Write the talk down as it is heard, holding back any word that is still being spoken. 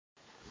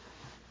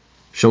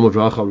Shalom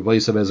Avracha, Rabbi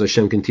Yisrael as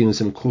Hashem continues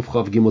in Kuf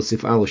Chav Gimel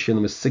Sif Al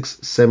Shin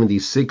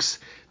 676,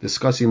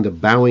 discussing the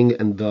bowing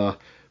and the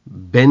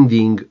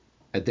bending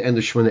at the end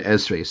of Shemona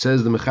Esrei. It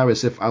says the Mechara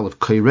Sif Aleph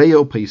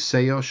Kaireyo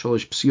Peiseya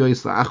Sholosh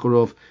Psiois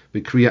La'acharov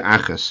B'Kriya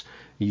Achas.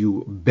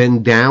 You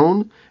bend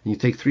down and you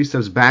take 3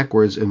 steps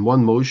backwards in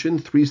one motion,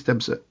 3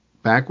 steps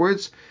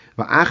backwards.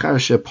 Va'achar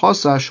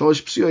Shepasa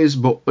Sholosh Psiois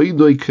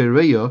Bo'oidoi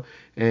Kaireyo.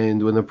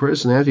 And when the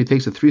person actually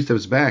takes the 3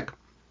 steps back,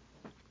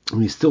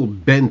 and he's still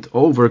bent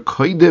over,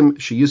 koidem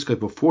sheyiskai,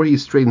 before he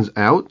straightens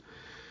out,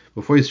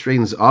 before he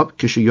straightens up,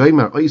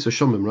 kishayoymar ois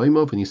Hashem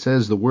b'mraimov, and he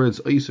says the words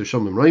ois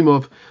Hashem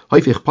b'mraimov,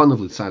 haifich panav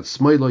l'tzad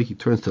smailoi, he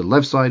turns to the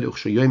left side,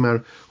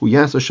 uchshayoymar hu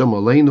yas Hashem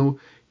aleinu,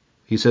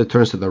 he said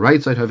turns to the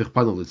right side, haifich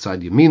panav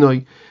l'tzad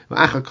yaminoi,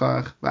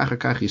 v'achakach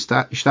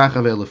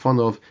yishtachav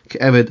elefonov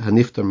ke'eved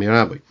haniftar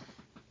mirabai.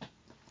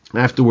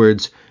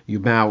 Afterwards, you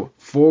bow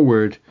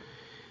forward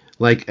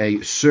like a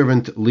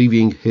servant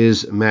leaving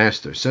his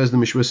master. Says the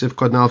Mishna Sif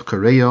Kodnalf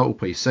Kareya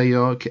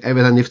Upaiseya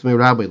Ke'eved Hanifta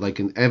Rabbi, like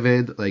an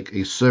Eved, like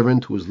a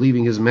servant who is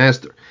leaving his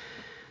master.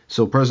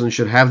 So a person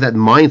should have that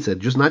mindset,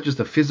 just not just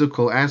a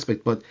physical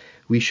aspect, but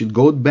we should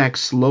go back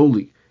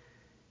slowly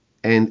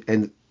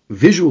and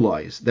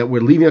visualize that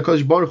we're leaving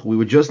HaKadosh Baruch Hu. We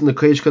were just in the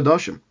Kodesh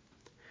Kadashim.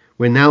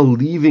 We're now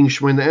leaving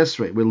Shemona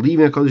Esrei. We're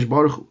leaving HaKadosh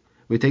Baruch Hu.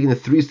 We're taking the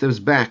 3 steps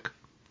back.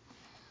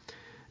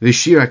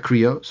 Vishir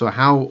Akriya. So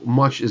how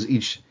much is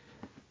each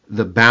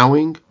the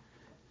bowing?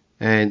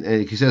 And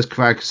he says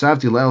Kvar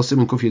Ksavti Lael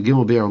Simin Kufi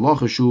Gimel Be'er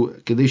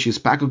Lochashu Kadesh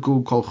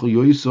Yispakuku Kol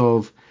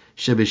Chuyoisov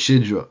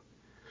Shebeshidra.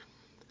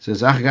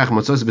 Says Achagach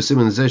Matzos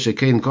Besimin Zeh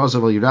Shekein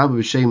Kosav Al Yirab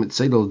B'Shem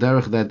Tzedel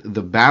Derech, that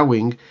the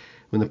bowing,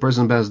 when the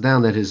person bows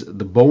down, that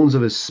the bones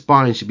of his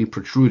spine should be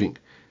protruding.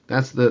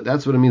 That's what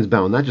it means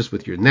bowing, not just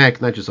with your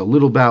neck, not just a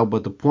little bow,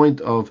 but the point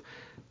of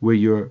where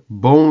your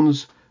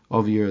bones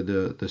of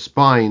the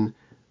spine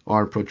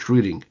are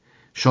protruding.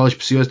 Shalish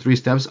Psios, 3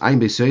 steps. Ein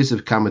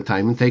Beisosev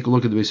Kamataimin. Take a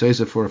look at the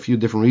Beisosev for a few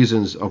different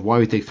reasons of why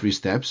we take 3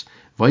 steps.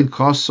 Vaid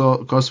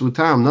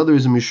Kosvutam. Another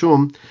reason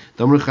Mishum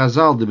Damr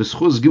Chazal the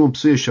Beschuz Gimel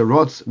Psios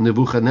Sharotz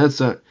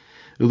Nebuchadnezzar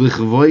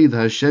Ulichvoid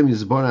Hashem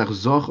Yizbarach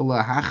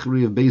Zochla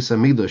Hachri of Beis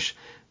Hamidrash.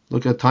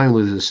 Look how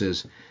timely this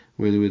is.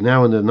 We're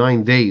now in the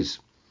 9 days.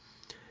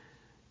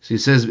 So he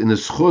says in the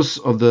schus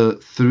of the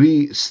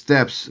 3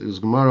 steps. There's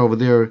Gemara over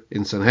there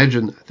in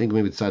Sanhedrin. I think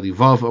maybe it's Tzadi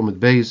Vav Amud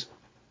Beis.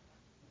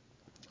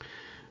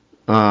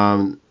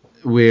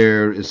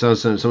 Where some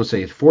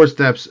say 4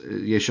 steps,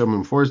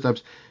 Yeshomim 4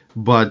 steps,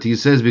 but he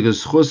says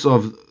because chus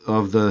of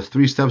the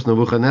 3 steps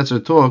Nebuchadnezzar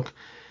took,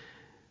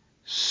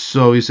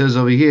 so he says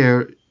over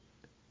here,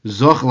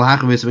 Zoch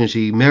lahach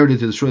she merited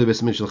to destroy the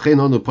Beis Hamikdash. L'chein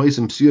onu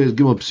poisim psiyos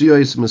gimel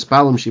psiyos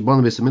mispalim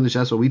shibon Beis Hamikdash.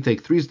 That's why we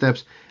take 3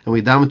 steps and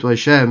we daven to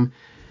Hashem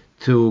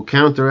to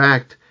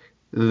counteract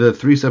the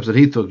 3 steps that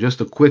he took.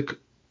 Just a quick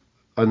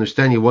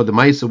understanding of what the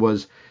Maisa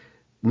was.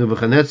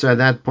 Nebuchadnezzar at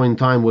that point in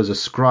time was a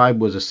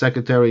scribe, was a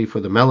secretary for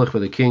the Melech, for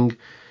the king,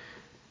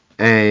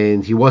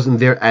 and he wasn't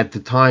there at the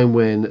time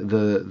when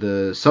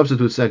the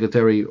substitute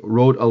secretary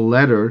wrote a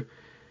letter,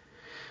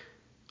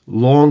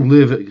 long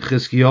live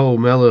Chizkiyahu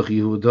Melech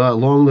Yehuda,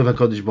 long live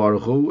HaKadosh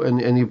Baruch Hu,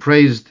 and he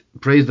praised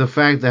the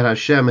fact that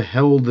Hashem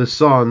held the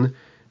sun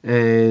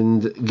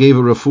and gave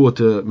a refuah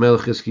to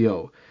Melech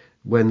Chizkiyahu.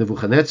 When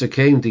Nebuchadnezzar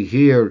came to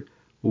hear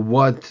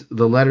what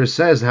the letter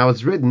says, how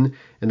it's written,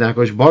 and that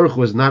HaKadosh Baruch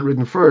Hu was not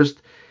written first,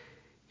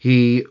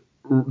 he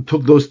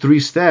took those 3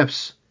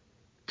 steps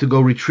to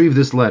go retrieve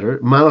this letter.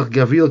 Malach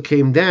Gavril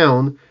came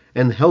down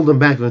and held him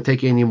back from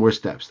taking any more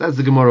steps. That's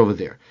the Gemara over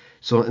there.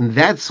 So in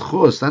that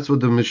schus, that's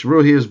what the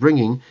Mishra here is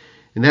bringing.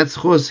 In that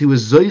schus, he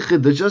was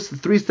zoichet, just the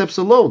 3 steps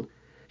alone.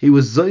 He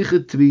was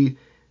zoichet to be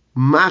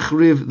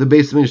machriv the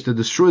Beis Hamikdash, to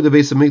destroy the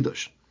Beis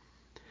Hamikdash.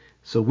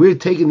 So we're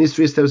taking these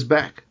 3 steps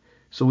back.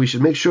 So we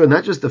should make sure,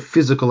 not just the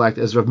physical act,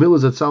 as Rav Miller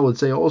Zatzal would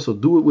say, also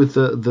do it with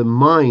the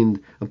mind.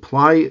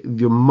 Apply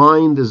your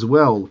mind as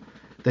well,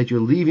 that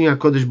you're leaving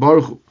HaKadosh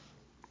Baruch Hu.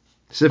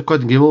 Sif Kot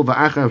Gimel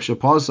Va'achav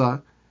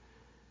Shapasa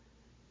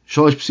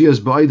Shalosh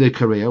Psiyos Ba'idei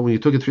Kareya. When you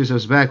took it 3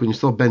 steps back, when you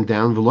still bent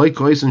down, V'loi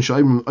Koisen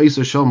Sha'im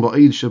Oisa Shalom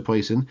Ba'id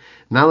Shepoisen.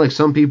 Not like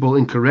some people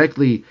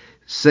incorrectly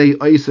say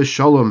Oisa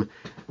Shalom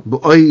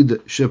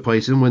Ba'id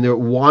Shepoisen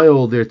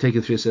while they're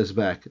taking 3 steps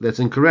back. That's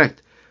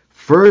incorrect.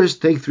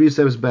 First, take 3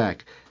 steps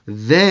back.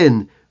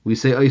 Then we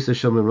say Ois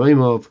Hashem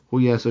Raimov, Hu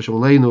Yas Hashem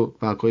Aleinu,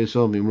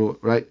 V'Hakoyesol Mimru,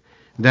 right?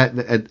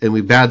 And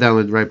we bow down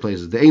in the right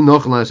places. The Ein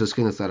Nochalas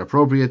Haskin, it's not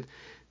appropriate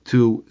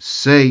to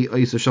say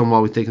Ois Hashem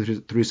while we take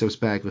 3 steps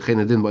back.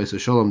 V'chein Adin B'Ois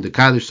Hashem, the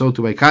Kaddish, so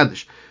too by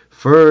Kaddish.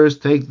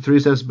 First, take 3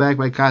 steps back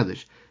by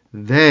Kaddish.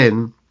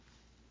 Then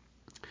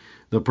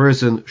the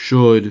person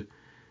should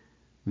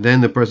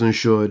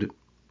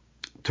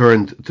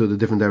turn to the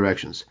different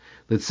directions.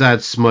 Let's add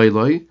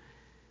Smailoi.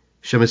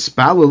 If a person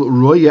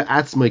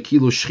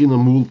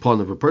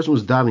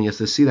was davening, he has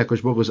to see that Kosh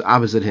Baruch Hu is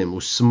opposite him.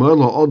 When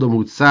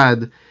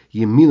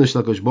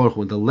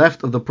the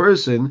left of the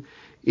person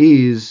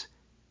is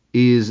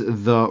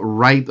the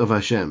right of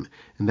Hashem,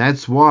 and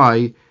that's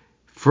why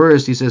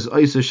first he says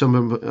he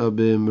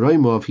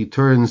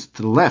turns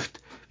to the left.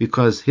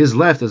 because his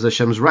left is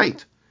Hashem's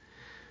right.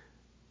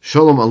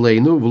 Shalom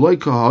aleinu, v'loy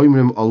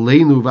ka'ha'imrim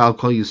aleinu v'al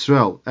kol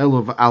Yisrael,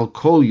 elo v'al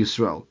kol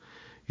Yisrael,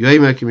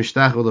 yoymer ki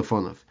mishtach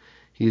v'lefonav.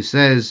 He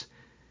says,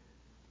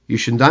 you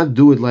should not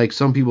do it like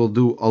some people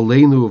do,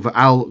 aleinu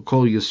v'al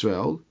kol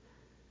Yisrael.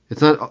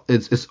 It's not,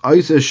 it's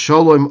Isa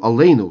Shalom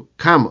aleinu,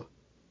 kama.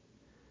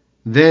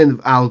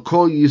 Then al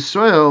kol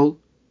Yisrael,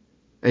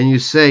 and you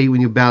say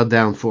when you bow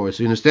down for it.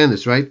 So you understand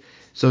this, right?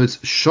 So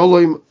it's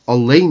Shalom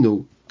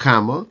aleinu,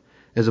 kama,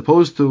 as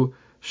opposed to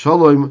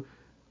Shalom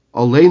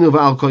aleinu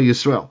v'al kol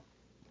Yisrael.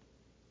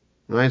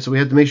 Right? So we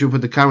have to make sure we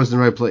put the commas in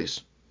the right place.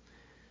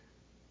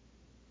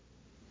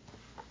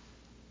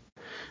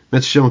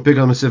 Metzshem Pik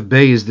Al-Masif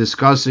Bey is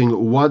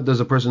discussing what does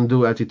a person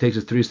do after he takes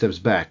his 3 steps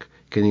back.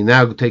 Can he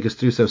now take his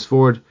 3 steps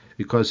forward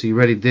because he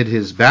already did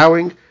his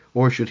bowing,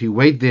 or should he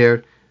wait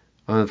there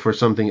for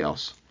something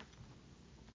else?